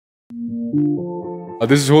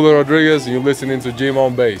This is Julio Rodriguez, and you're listening to Gym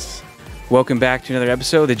on Base. Welcome back to another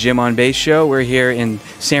episode of the Gym on Base show. We're here in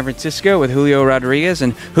San Francisco with Julio Rodriguez.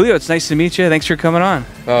 And Julio, it's nice to meet you. Thanks for coming on.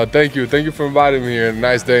 Thank you. Thank you for inviting me here.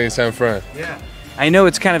 Nice day in San Fran. Yeah. I know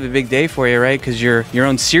it's kind of a big day for you, right? Because your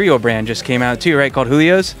own cereal brand just came out too, right? Called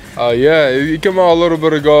Julio's? Yeah, it came out a little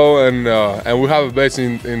bit ago, and we have a base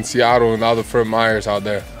in Seattle and other Fred Meyers out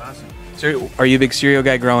there. Awesome. So are you a big cereal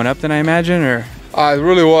guy growing up then, I imagine, or? I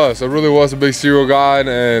really was. I really was a big cereal guy,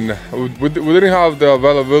 and we didn't have the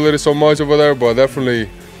availability so much over there, but definitely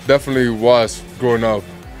was growing up.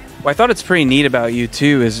 Well, I thought it's pretty neat about you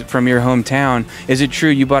too, is from your hometown. Is it true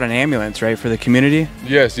you bought an ambulance, right, for the community?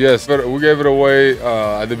 Yes. We gave it away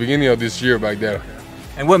at the beginning of this year back there.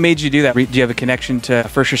 And what made you do that? Do you have a connection to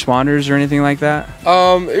first responders or anything like that?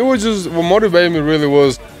 It was just, what motivated me really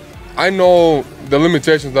was, I know the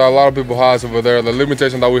limitations that a lot of people has over there, the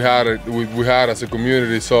limitations that we had as a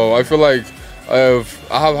community. So I feel like I have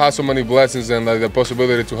had so many blessings and like the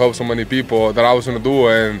possibility to help so many people that I was gonna do,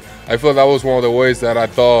 and I feel that was one of the ways that I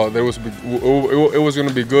thought it was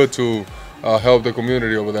gonna be good to help the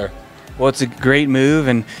community over there. Well, it's a great move,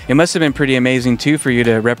 and it must have been pretty amazing too for you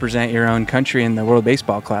to represent your own country in the World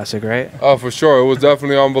Baseball Classic, right? Oh, for sure. It was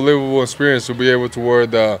definitely an unbelievable experience to be able to wear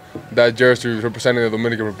that jersey representing the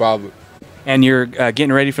Dominican Republic. And you're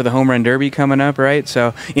getting ready for the Home Run Derby coming up, right?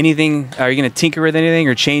 So anything, are you going to tinker with anything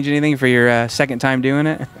or change anything for your second time doing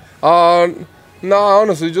it? No,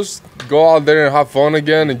 honestly, just go out there and have fun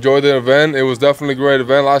again, enjoy the event. It was definitely a great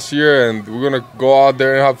event last year, and we're going to go out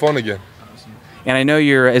there and have fun again. And I know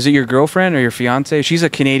is it your girlfriend or your fiance? She's a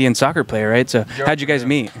Canadian soccer player, right? So how'd you guys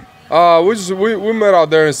meet? We met out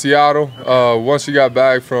there in Seattle once she got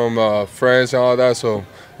back from France and all that, so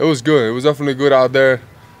it was good. It was definitely good out there,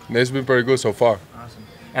 and it's been pretty good so far. Awesome.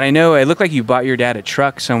 And I know it looked like you bought your dad a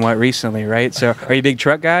truck somewhat recently, right? So are you a big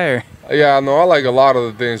truck guy, or? Yeah, no, I like a lot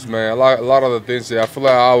of the things, man. A lot of the things. Yeah, I feel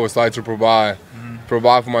like I always like to provide for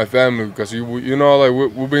my family, because you know,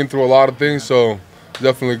 like we've been through a lot of things, so it's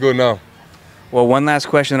definitely good now. Well, one last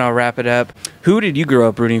question, and I'll wrap it up. Who did you grow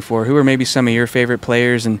up rooting for? Who are maybe some of your favorite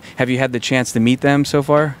players, and have you had the chance to meet them so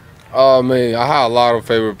far? Oh man, I had a lot of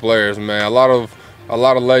favorite players, man. A lot of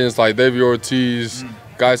legends like David Ortiz,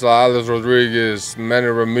 guys like Alex Rodriguez, Manny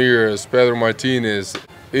Ramirez, Pedro Martinez,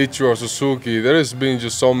 Ichiro Suzuki. There has been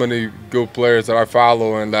just so many good players that I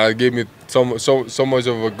follow, and that gave me so much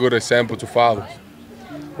of a good example to follow.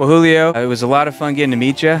 Well, Julio, it was a lot of fun getting to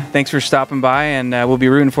meet you. Thanks for stopping by, and we'll be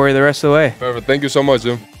rooting for you the rest of the way. Perfect. Thank you so much,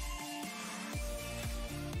 Jim.